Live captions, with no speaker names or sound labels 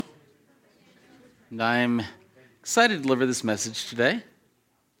And I'm excited to deliver this message today. I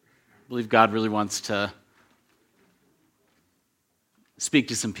believe God really wants to speak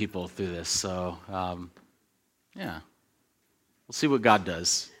to some people through this. So, we'll see what God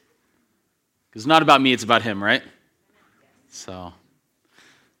does. Because it's not about me, it's about Him, right? So,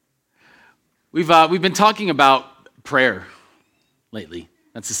 we've been talking about prayer lately.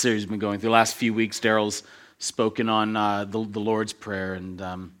 That's the series we've been going through. The last few weeks, Daryl's spoken on the Lord's Prayer,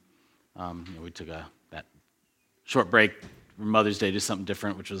 and we took that short break for Mother's Day to something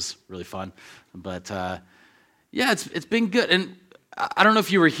different, which was really fun. But it's been good. And I don't know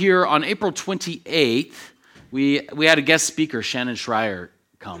if you were here on April 28th. We had a guest speaker, Shannon Schreier,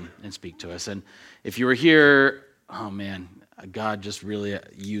 come and speak to us. And if you were here, oh man, God just really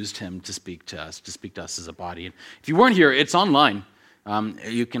used him to speak to us as a body. And if you weren't here, it's online.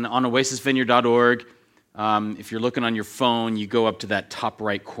 You can on oasisvineyard.org. If you're looking on your phone, you go up to that top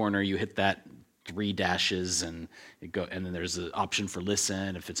right corner, you hit that 3 dashes, and then there's an option for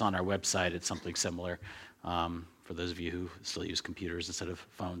listen. If it's on our website, it's something similar. For those of you who still use computers instead of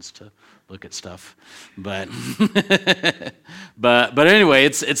phones to look at stuff, but but anyway,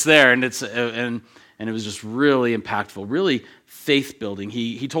 it's there, and and it was just really impactful, really faith building.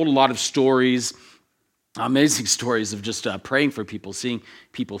 He told a lot of stories. Amazing stories of just praying for people, seeing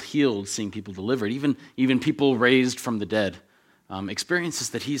people healed, seeing people delivered, even people raised from the dead. Experiences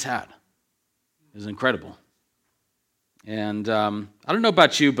that he's had. It was incredible. And I don't know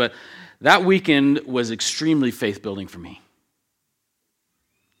about you, but that weekend was extremely faith-building for me.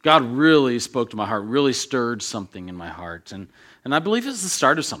 God really spoke to my heart, really stirred something in my heart. And I believe it's the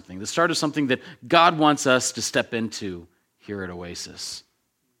start of something that God wants us to step into here at Oasis.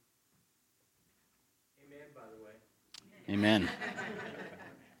 Amen.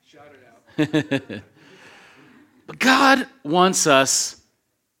 Shout it out. But God wants us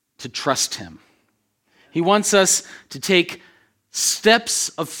to trust Him. He wants us to take steps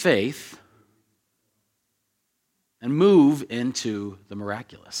of faith and move into the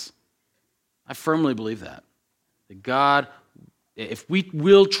miraculous. I firmly believe that God, if we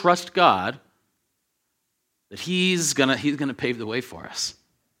will trust God, that He's gonna pave the way for us.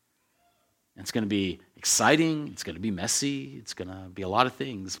 And it's going to be exciting. It's going to be messy. It's going to be a lot of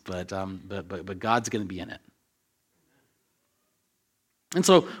things, but God's going to be in it. And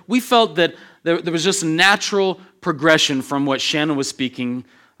so we felt that there was just a natural progression from what Shannon was speaking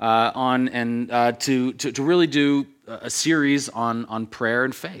on, and to really do a series on prayer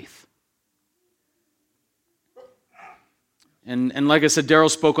and faith. And like I said, Daryl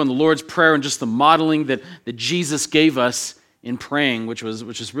spoke on the Lord's Prayer and just the modeling that Jesus gave us in praying, which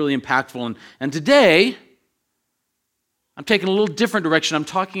was really impactful. And today, I'm taking a little different direction. I'm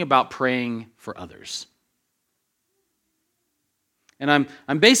talking about praying for others. And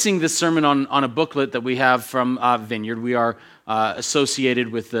I'm basing this sermon on a booklet that we have from Vineyard. We are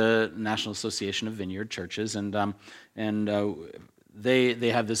associated with the National Association of Vineyard Churches, and they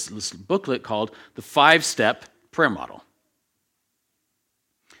have this booklet called The 5-Step Prayer Model.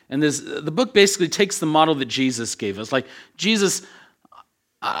 And the book basically takes the model that Jesus gave us. Like Jesus,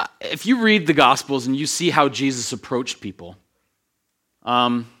 if you read the Gospels and you see how Jesus approached people,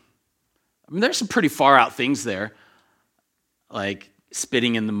 there's some pretty far out things there, like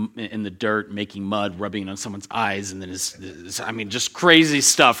spitting in the dirt, making mud, rubbing it on someone's eyes, and then just crazy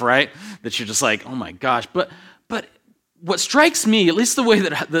stuff, right? That you're just like, oh my gosh. But what strikes me, at least the way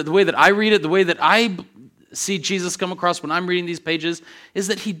that I read it, the way that I see Jesus come across when I'm reading these pages, is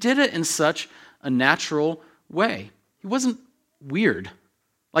that he did it in such a natural way. He wasn't weird.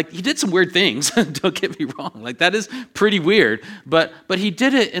 Like, he did some weird things, don't get me wrong. Like, that is pretty weird. But he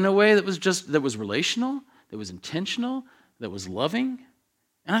did it in a way that was relational, that was intentional, that was loving.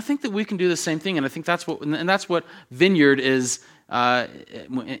 And I think that we can do the same thing. And I think that's what Vineyard is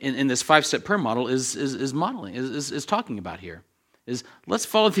in this 5-step prayer model is modeling, is talking about here. Is let's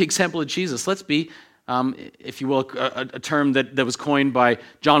follow the example of Jesus. Let's be if you will, a term that was coined by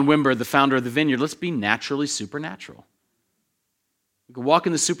John Wimber, the founder of the Vineyard. Let's be naturally supernatural. We can walk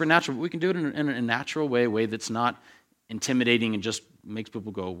in the supernatural, but we can do it in a natural way, a way that's not intimidating and just makes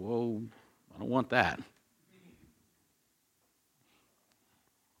people go, whoa, I don't want that.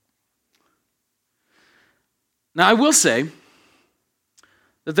 Now, I will say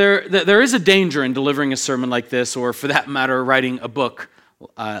that there is a danger in delivering a sermon like this, or for that matter, writing a book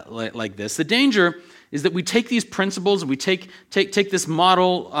like this. The danger is that we take these principles and we take this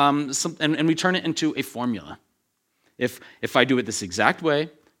model and we turn it into a formula. If I do it this exact way,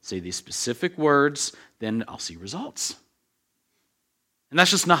 say these specific words, then I'll see results. And that's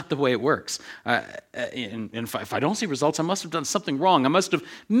just not the way it works. And if I don't see results, I must have done something wrong. I must have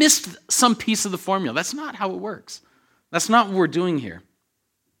missed some piece of the formula. That's not how it works. That's not what we're doing here.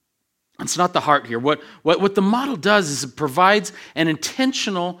 That's not the heart here. What the model does is it provides an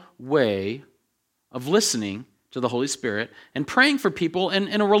intentional way of listening to the Holy Spirit and praying for people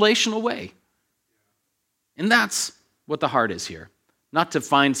in a relational way. And that's what the heart is here. Not to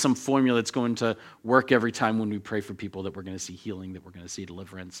find some formula that's going to work every time when we pray for people that we're going to see healing, that we're going to see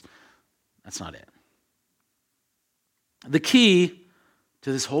deliverance. That's not it. The key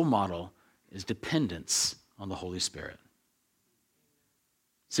to this whole model is dependence on the Holy Spirit.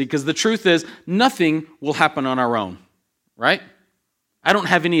 See, because the truth is, nothing will happen on our own, right? I don't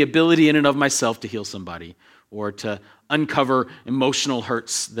have any ability in and of myself to heal somebody or to uncover emotional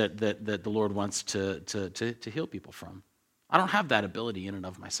hurts that the Lord wants to heal people from. I don't have that ability in and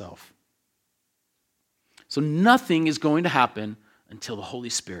of myself. So nothing is going to happen until the Holy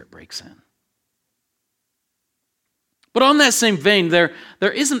Spirit breaks in. But on that same vein, there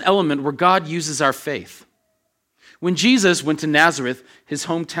is an element where God uses our faith. When Jesus went to Nazareth, his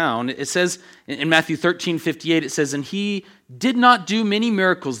hometown, it says in Matthew 13:58, it says, "And he did not do many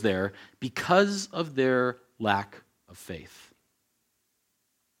miracles there because of their lack of faith."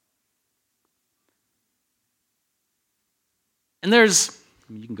 And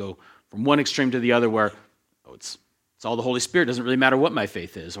you can go from one extreme to the other where, it's all the Holy Spirit, doesn't really matter what my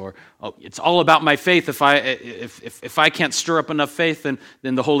faith is, or it's all about my faith. If I can't stir up enough faith, then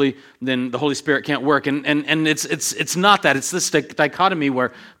the Holy Spirit can't work. And it's not that. It's this dichotomy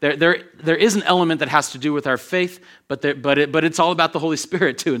where there is an element that has to do with our faith, but it's all about the Holy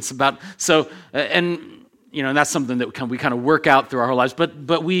Spirit too. It's about and that's something that we kind of work out through our whole lives. But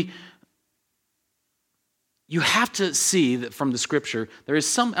you have to see that from the Scripture, there is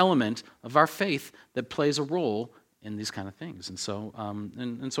some element of our faith that plays a role in these kind of things. And so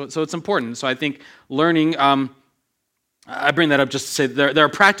so it's important. So I think learning, I bring that up just to say there are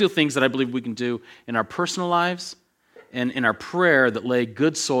practical things that I believe we can do in our personal lives and in our prayer that lay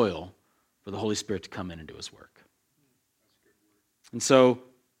good soil for the Holy Spirit to come in and do his work. And so,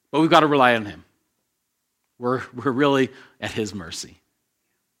 but we've got to rely on him. We're really at his mercy.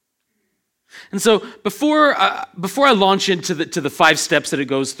 And so before I launch into the 5 steps that it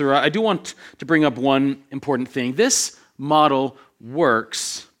goes through, I do want to bring up one important thing. This model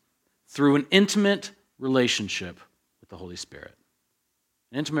works through an intimate relationship with the Holy Spirit,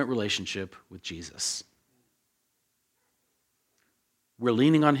 an intimate relationship with Jesus. We're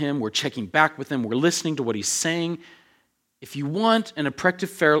leaning on him, we're checking back with him, we're listening to what he's saying. If you want an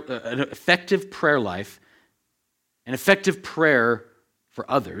effective prayer life, an effective prayer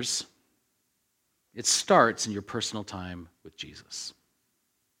for others, it starts in your personal time with Jesus.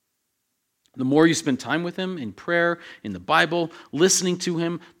 The more you spend time with him in prayer, in the Bible, listening to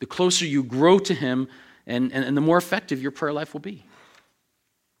him, the closer you grow to him, and the more effective your prayer life will be.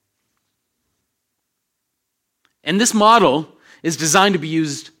 And this model is designed to be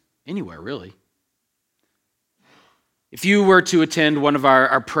used anywhere, really. If you were to attend one of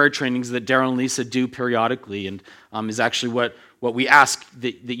our prayer trainings that Daryl and Lisa do periodically, and is actually what we ask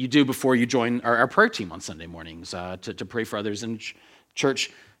that you do before you join our prayer team on Sunday mornings, to pray for others in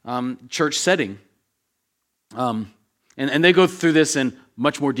church setting. And they go through this in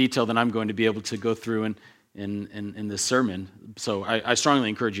much more detail than I'm going to be able to go through in this sermon. So I strongly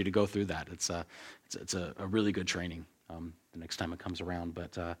encourage you to go through that. It's a really good training the next time it comes around.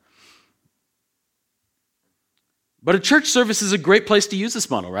 But a church service is a great place to use this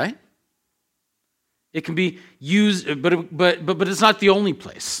model, right? It can be used, but it's not the only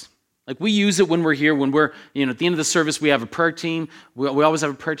place. Like we use it when we're here, when we're, at the end of the service, we have a prayer team. We always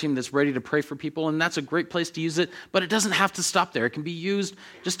have a prayer team that's ready to pray for people, and that's a great place to use it, but it doesn't have to stop there. It can be used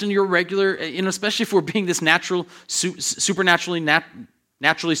just in your regular, especially if we're being this naturally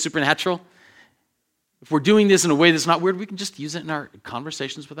supernatural. If we're doing this in a way that's not weird, we can just use it in our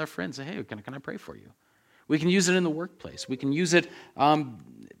conversations with our friends. Say, hey, can I pray for you? We can use it in the workplace. We can use it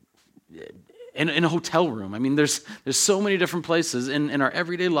in a hotel room. I mean, there's so many different places in our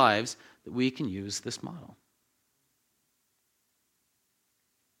everyday lives that we can use this model.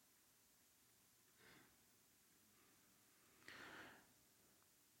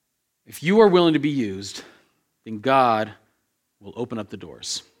 If you are willing to be used, then God will open up the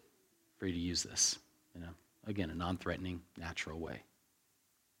doors for you to use this in a non-threatening, natural way.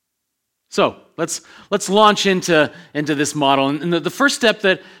 So let's launch into this model. And the first step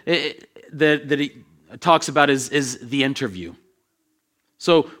that he talks about is the interview.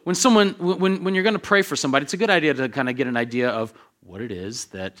 So when you're going to pray for somebody, it's a good idea to kind of get an idea of what it is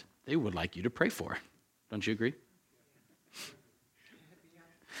that they would like you to pray for. Don't you agree?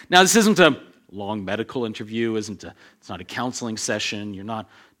 Now, this isn't a long medical interview, it's not a counseling session. You're not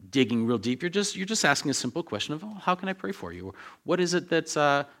digging real deep. You're just asking a simple question of, how can I pray for you? Or what is it that's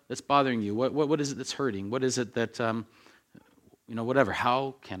bothering you? What is it that's hurting? What is it that, whatever.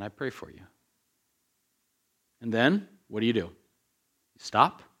 How can I pray for you? And then, what do? You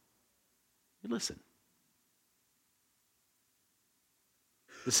stop, you listen.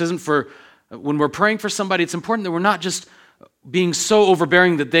 This isn't for, when we're praying for somebody, it's important that we're not just being so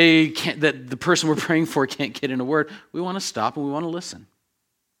overbearing that that the person we're praying for can't get in a word. We want to stop and we want to listen.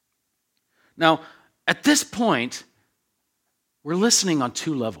 Now, at this point, we're listening on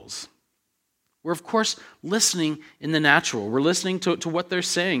two levels. We're, of course, listening in the natural. We're listening to what they're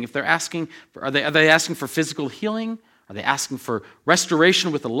saying. If they're asking, are they asking for physical healing? Are they asking for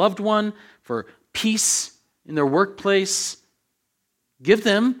restoration with a loved one? For peace in their workplace? Give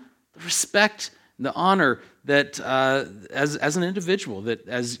them the respect and the honor that as an individual, that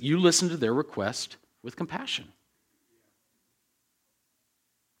as you listen to their request with compassion.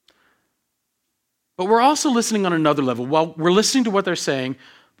 But we're also listening on another level. While we're listening to what they're saying,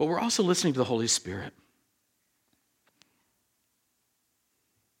 but we're also listening to the Holy Spirit.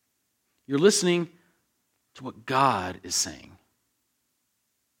 You're listening to what God is saying.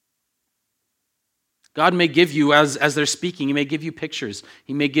 God may give you, as they're speaking, He may give you pictures.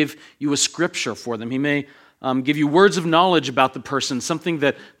 He may give you a scripture for them. He may give you words of knowledge about the person, something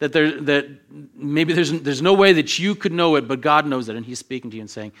that maybe there's no way that you could know it, but God knows it, and He's speaking to you and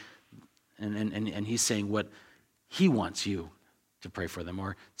saying, and He's saying what He wants you to pray for them,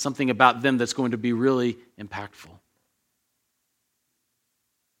 or something about them that's going to be really impactful.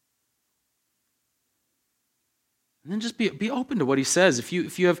 And then just be open to what He says. If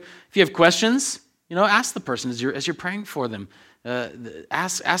you have questions, ask the person as you're praying for them.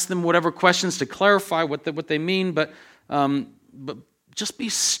 Ask them whatever questions to clarify what they mean, but just be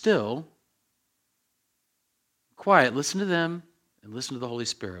still, quiet. Listen to them and listen to the Holy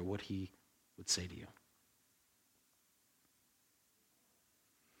Spirit, what He would say to you.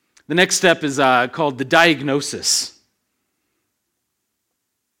 The next step is called the diagnosis.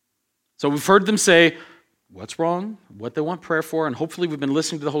 So we've heard them say what's wrong, what they want prayer for, and hopefully we've been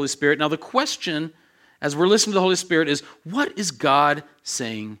listening to the Holy Spirit. Now the question, as we're listening to the Holy Spirit, is what is God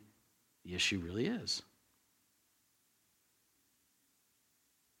saying the issue really is?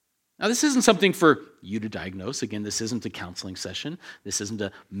 Now, this isn't something for you to diagnose. Again, this isn't a counseling session. This isn't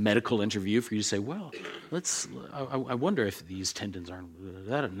a medical interview for you to say, well, I wonder if these tendons aren't...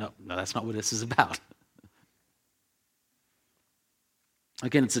 No, that's not what this is about.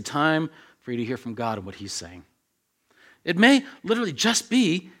 Again, it's a time for you to hear from God and what He's saying. It may literally just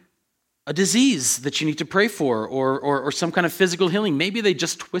be a disease that you need to pray for, or some kind of physical healing. Maybe they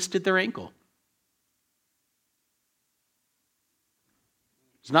just twisted their ankle.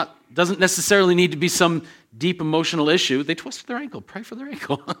 Doesn't necessarily need to be some deep emotional issue. They twisted their ankle. Pray for their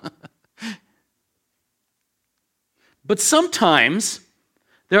ankle. But sometimes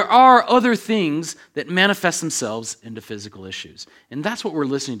there are other things that manifest themselves into physical issues. And that's what we're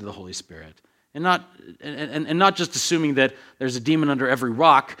listening to the Holy Spirit. And not just assuming that there's a demon under every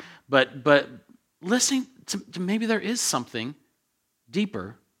rock, but listening to maybe there is something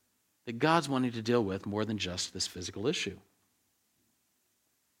deeper that God's wanting to deal with more than just this physical issue.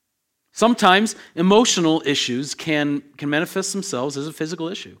 Sometimes emotional issues can manifest themselves as a physical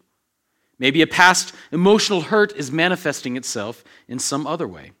issue. Maybe a past emotional hurt is manifesting itself in some other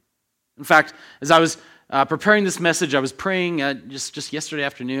way. In fact, as I was preparing this message, I was praying just yesterday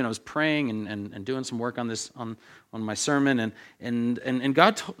afternoon. I was praying and doing some work on this on my sermon, and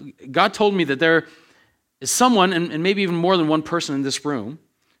God told me that there is someone, and maybe even more than one person in this room,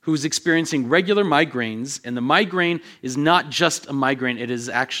 who's experiencing regular migraines, and the migraine is not just a migraine, it is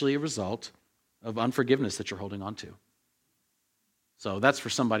actually a result of unforgiveness that you're holding on to. So that's for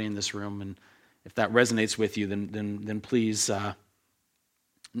somebody in this room, and if that resonates with you, then please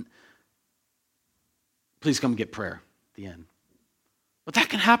come get prayer at the end. But that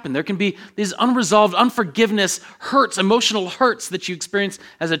can happen. There can be these unresolved unforgiveness hurts, emotional hurts that you experience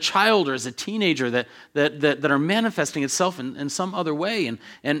as a child or as a teenager that are manifesting itself in some other way. And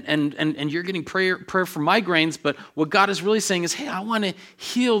you're getting prayer for migraines, but what God is really saying is, hey, I want to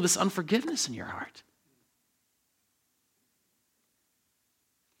heal this unforgiveness in your heart.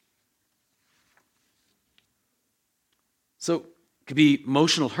 So it could be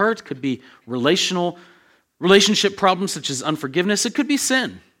emotional hurt, could be relationship problems such as unforgiveness. It could be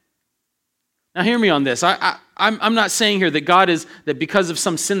sin. Now hear me on this. I'm not saying here that because of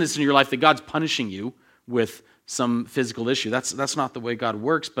some sin that's in your life that God's punishing you with some physical issue. That's not the way God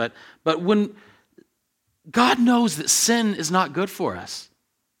works. But when God knows that sin is not good for us.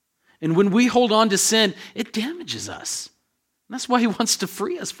 And when we hold on to sin, it damages us. And that's why he wants to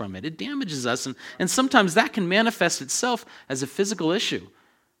free us from it. It damages us. And sometimes that can manifest itself as a physical issue.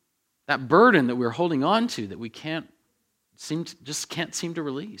 That burden that we're holding on to that we can't seem to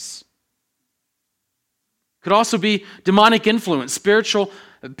release. Could also be demonic influence, spiritual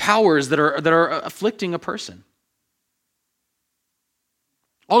powers that are afflicting a person.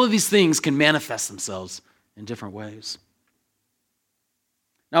 All of these things can manifest themselves in different ways.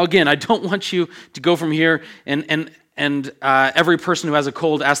 Now again, I don't want you to go from here and every person who has a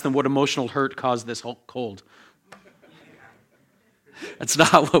cold, ask them what emotional hurt caused this whole cold. That's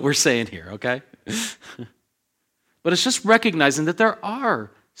not what we're saying here, okay? But it's just recognizing that there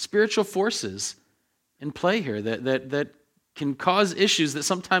are spiritual forces in play here that can cause issues that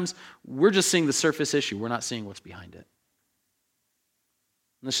sometimes we're just seeing the surface issue. We're not seeing what's behind it.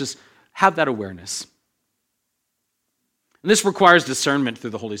 Let's just have that awareness. And this requires discernment through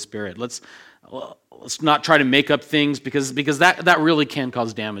the Holy Spirit. Let's not try to make up things because that really can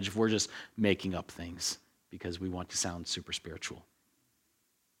cause damage if we're just making up things because we want to sound super spiritual.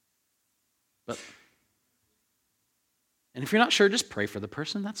 And if you're not sure, just pray for the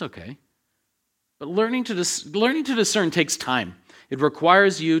person. That's okay. But learning to discern takes time. It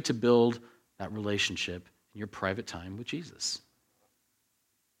requires you to build that relationship in your private time with Jesus.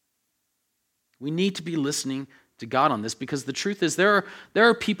 We need to be listening to God on this because the truth is there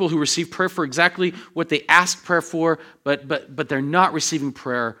are people who receive prayer for exactly what they asked prayer for, but they're not receiving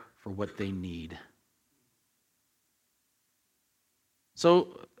prayer for what they need.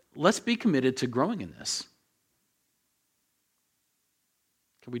 So let's be committed to growing in this.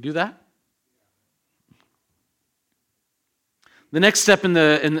 Can we do that? The next step in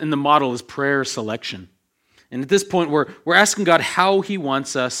the model is prayer selection. And at this point, we're asking God how he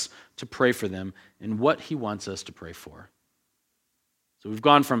wants us to pray for them and what he wants us to pray for. So we've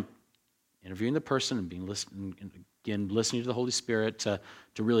gone from interviewing the person and listening to the Holy Spirit to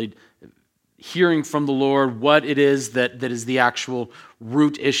really hearing from the Lord what it is that is the actual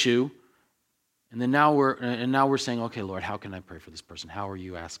root issue. And then now we're saying, okay, Lord, how can I pray for this person? How are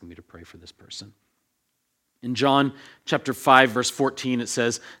you asking me to pray for this person? In John chapter 5, verse 14, it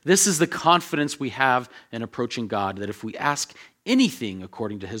says, "This is the confidence we have in approaching God, that if we ask anything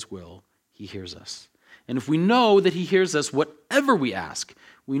according to his will, he hears us. And if we know that he hears us, whatever we ask,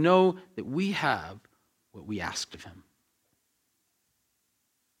 we know that we have what we asked of him."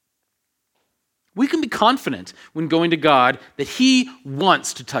 We can be confident when going to God that he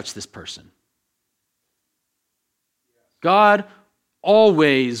wants to touch this person. God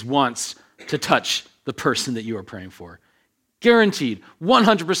always wants to touch the person that you are praying for. Guaranteed,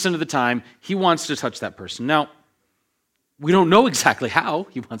 100% of the time, he wants to touch that person. Now, we don't know exactly how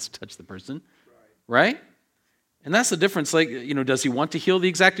he wants to touch the person, right? And that's the difference. Like, does he want to heal the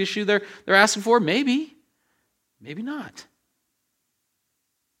exact issue they're asking for? Maybe. Maybe not.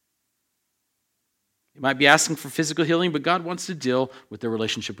 He might be asking for physical healing, but God wants to deal with their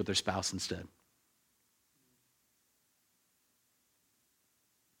relationship with their spouse instead.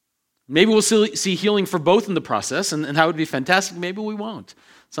 Maybe we'll see healing for both in the process, and that would be fantastic. Maybe we won't.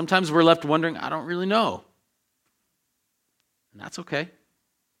 Sometimes we're left wondering, I don't really know. And that's okay.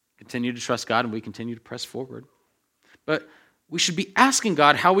 Continue to trust God, and we continue to press forward. But we should be asking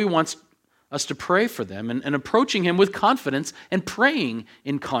God how he wants us to pray for them and approaching him with confidence and praying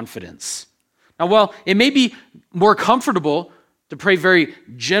in confidence. Now, while it may be more comfortable to pray very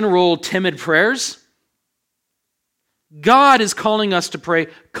general, timid prayers, God is calling us to pray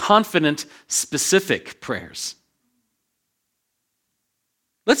confident, specific prayers.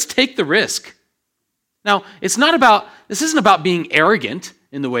 Let's take the risk. Now, this isn't about being arrogant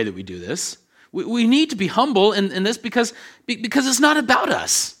in the way that we do this. We need to be humble in this because it's not about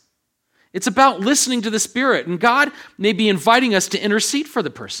us. It's about listening to the Spirit, and God may be inviting us to intercede for the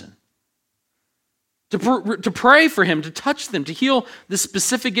person, to pray for him, to touch them, to heal this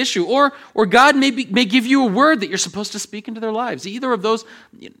specific issue. Or God may give you a word that you're supposed to speak into their lives. Either of those,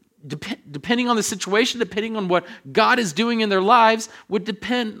 depending on the situation, depending on what God is doing in their lives, would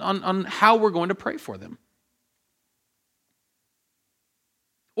depend on how we're going to pray for them.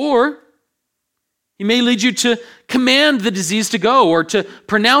 Or he may lead you to command the disease to go, or to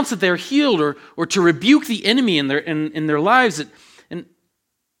pronounce that they're healed, or to rebuke the enemy in their lives. And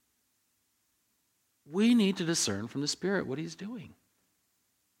we need to discern from the Spirit what he's doing.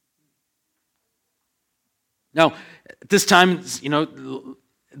 Now, at this time,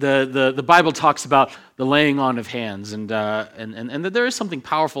 the Bible talks about the laying on of hands, and that there is something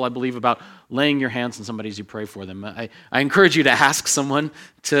powerful, I believe, about laying your hands on somebody as you pray for them. I encourage you to ask someone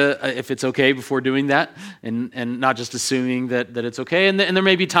if it's okay before doing that, and not just assuming that it's okay. And there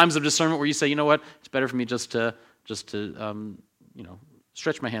may be times of discernment where you say, you know what, it's better for me just to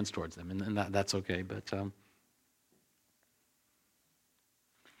stretch my hands towards them, and that's okay. But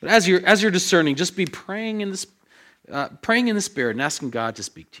as you're discerning, just be praying in the Spirit and asking God to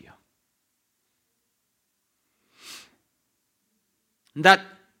speak to you. And that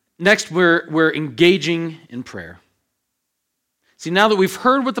next, we're engaging in prayer. See, now that we've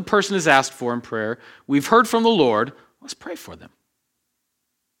heard what the person has asked for in prayer, we've heard from the Lord, let's pray for them.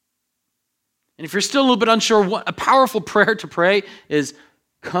 And if you're still a little bit unsure, what a powerful prayer to pray is,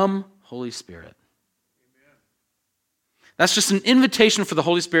 "Come, Holy Spirit." Amen. That's just an invitation for the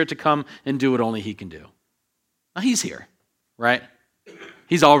Holy Spirit to come and do what only He can do. Now, He's here, right?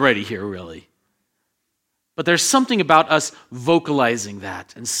 He's already here, really. But there's something about us vocalizing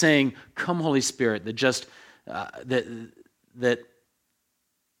that and saying, "Come, Holy Spirit," that just that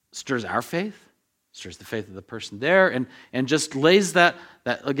stirs our faith, stirs the faith of the person there, and just lays that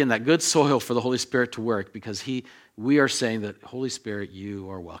good soil for the Holy Spirit to work, because we are saying that, Holy Spirit, you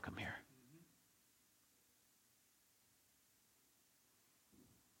are welcome here.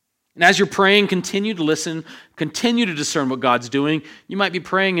 And as you're praying, continue to listen, continue to discern what God's doing. You might be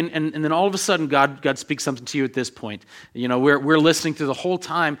praying, and then all of a sudden God speaks something to you at this point. You know, we're listening through the whole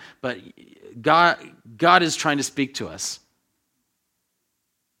time, but God is trying to speak to us.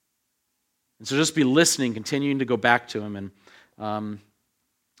 And so just be listening, continuing to go back to Him, and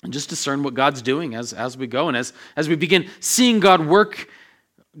just discern what God's doing as we go, and as we begin seeing God work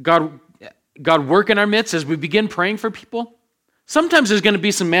in our midst, as we begin praying for people. Sometimes there's going to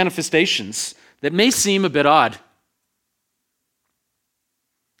be some manifestations that may seem a bit odd.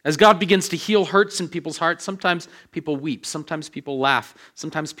 As God begins to heal hurts in people's hearts, sometimes people weep, sometimes people laugh,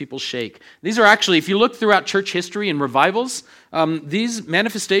 sometimes people shake. These are actually, if you look throughout church history and revivals, these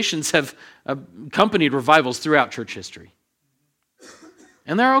manifestations have accompanied revivals throughout church history.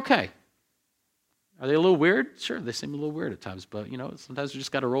 And they're okay. Are they a little weird? Sure, they seem a little weird at times, but sometimes we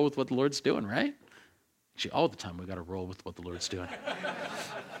just got to roll with what the Lord's doing, right? Actually, all the time we got to roll with what the Lord's doing.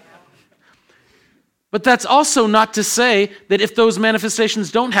 But that's also not to say that if those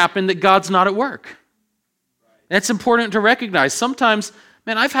manifestations don't happen, that God's not at work. That's important to recognize. Sometimes,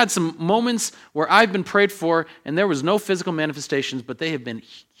 man, I've had some moments where I've been prayed for and there was no physical manifestations, but they have been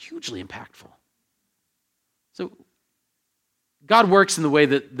hugely impactful. So God works in the way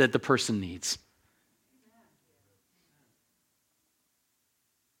that the person needs.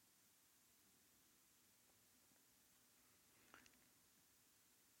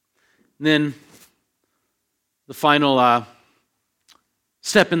 And then the final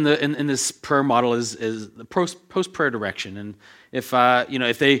step in this prayer model is the post prayer direction. And if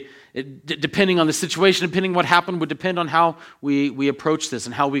depending on the situation, depending on what happened, would depend on how we approach this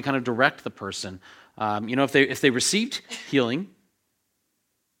and how we kind of direct the person. If they received healing,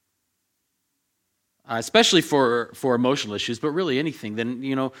 especially for emotional issues, but really anything,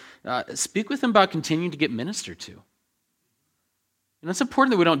 then speak with them about continuing to get ministered to. And it's important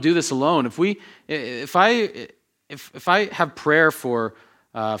that we don't do this alone. If I have prayer for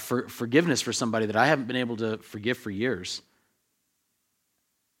forgiveness for somebody that I haven't been able to forgive for years,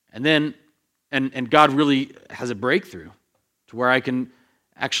 and God really has a breakthrough to where I can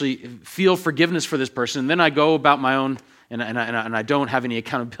actually feel forgiveness for this person, and then I go about my own, and I don't have any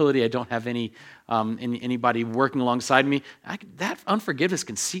accountability, I don't have anybody working alongside me, that unforgiveness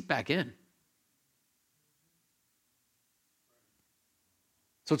can seep back in.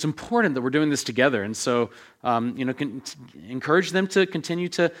 So it's important that we're doing this together, and so encourage them to continue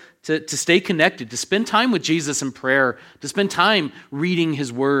to stay connected, to spend time with Jesus in prayer, to spend time reading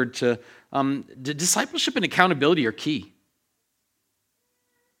His Word. Discipleship and accountability are key.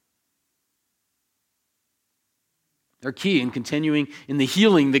 They're key in continuing in the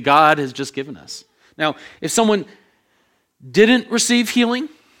healing that God has just given us. Now, if someone didn't receive healing,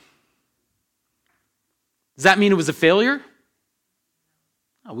 does that mean it was a failure?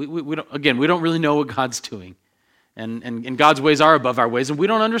 We don't really know what God's doing. And God's ways are above our ways, and we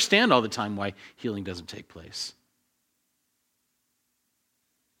don't understand all the time why healing doesn't take place.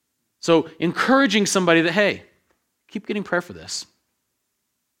 So encouraging somebody that, hey, keep getting prayer for this.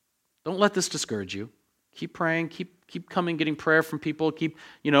 Don't let this discourage you. Keep praying, keep coming, getting prayer from people.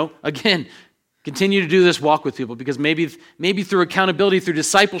 Continue to do this walk with people, because maybe through accountability, through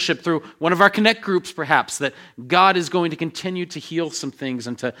discipleship, through one of our connect groups perhaps, that God is going to continue to heal some things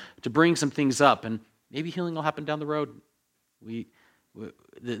and to bring some things up, and maybe healing will happen down the road.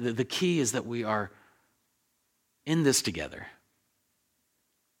 the key is that we are in this together.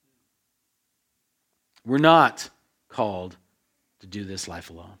 We're not called to do this life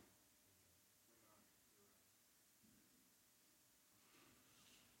alone.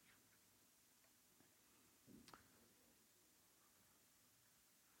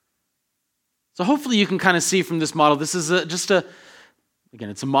 So hopefully you can kind of see from this model, this is again,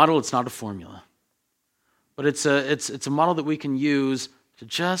 it's a model, it's not a formula. But it's a model that we can use to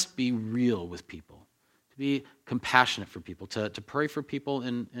just be real with people, to be compassionate for people, to pray for people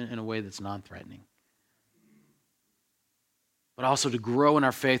in a way that's non-threatening. But also to grow in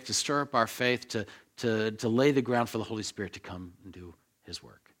our faith, to stir up our faith, to lay the ground for the Holy Spirit to come and do his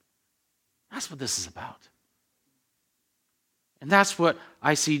work. That's what this is about. And that's what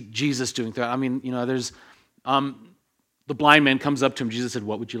I see Jesus doing throughout. I mean, there's the blind man comes up to him. Jesus said,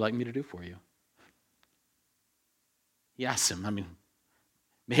 "What would you like me to do for you?" He asked him. I mean,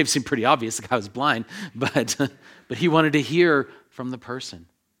 may have seemed pretty obvious. The guy was blind, but he wanted to hear from the person.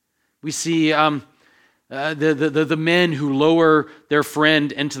 We see the men who lower their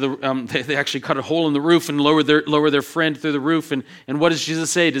friend into the. They actually cut a hole in the roof and lower their friend through the roof. And what does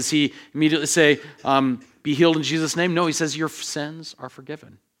Jesus say? Does he immediately say, "Be healed in Jesus' name"? No, he says, "Your sins are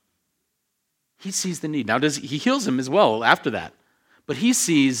forgiven." He sees the need. Now, he heals him as well after that, but he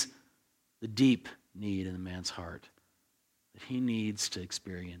sees the deep need in the man's heart that he needs to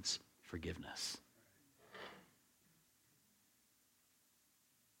experience forgiveness.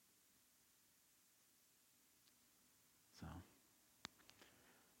 So,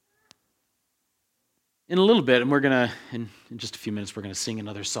 in a little bit, and we're going to, in just a few minutes, we're going to sing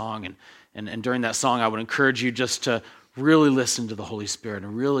another song, and during that song, I would encourage you just to really listen to the Holy Spirit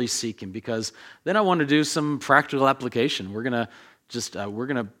and really seek him, because then I want to do some practical application. We're going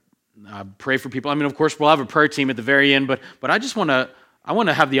to pray for people. I mean, of course, we'll have a prayer team at the very end, but I just want to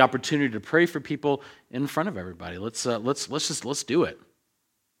have the opportunity to pray for people in front of everybody. Let's do it.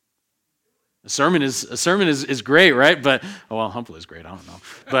 A sermon is great, right? But hopefully it's great. I don't know,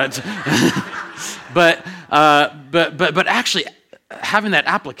 but actually having that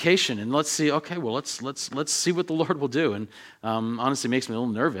application, and let's see. Okay, well, let's see what the Lord will do. And honestly, it makes me a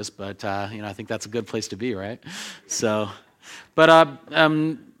little nervous, but I think that's a good place to be, right? So, but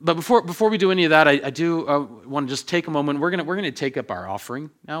before we do any of that, I do want to just take a moment. We're gonna take up our offering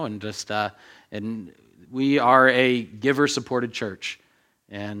now, and just and we are a giver-supported church,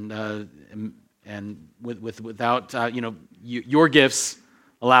 and without your gifts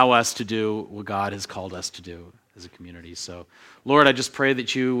allow us to do what God has called us to do as a community. So, Lord, I just pray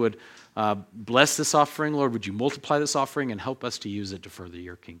that you would bless this offering. Lord, would you multiply this offering and help us to use it to further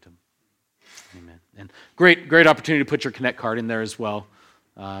your kingdom. Amen. And great opportunity to put your Connect card in there as well.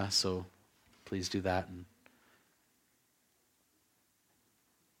 So please do that. And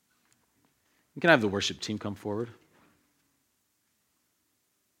you can have the worship team come forward.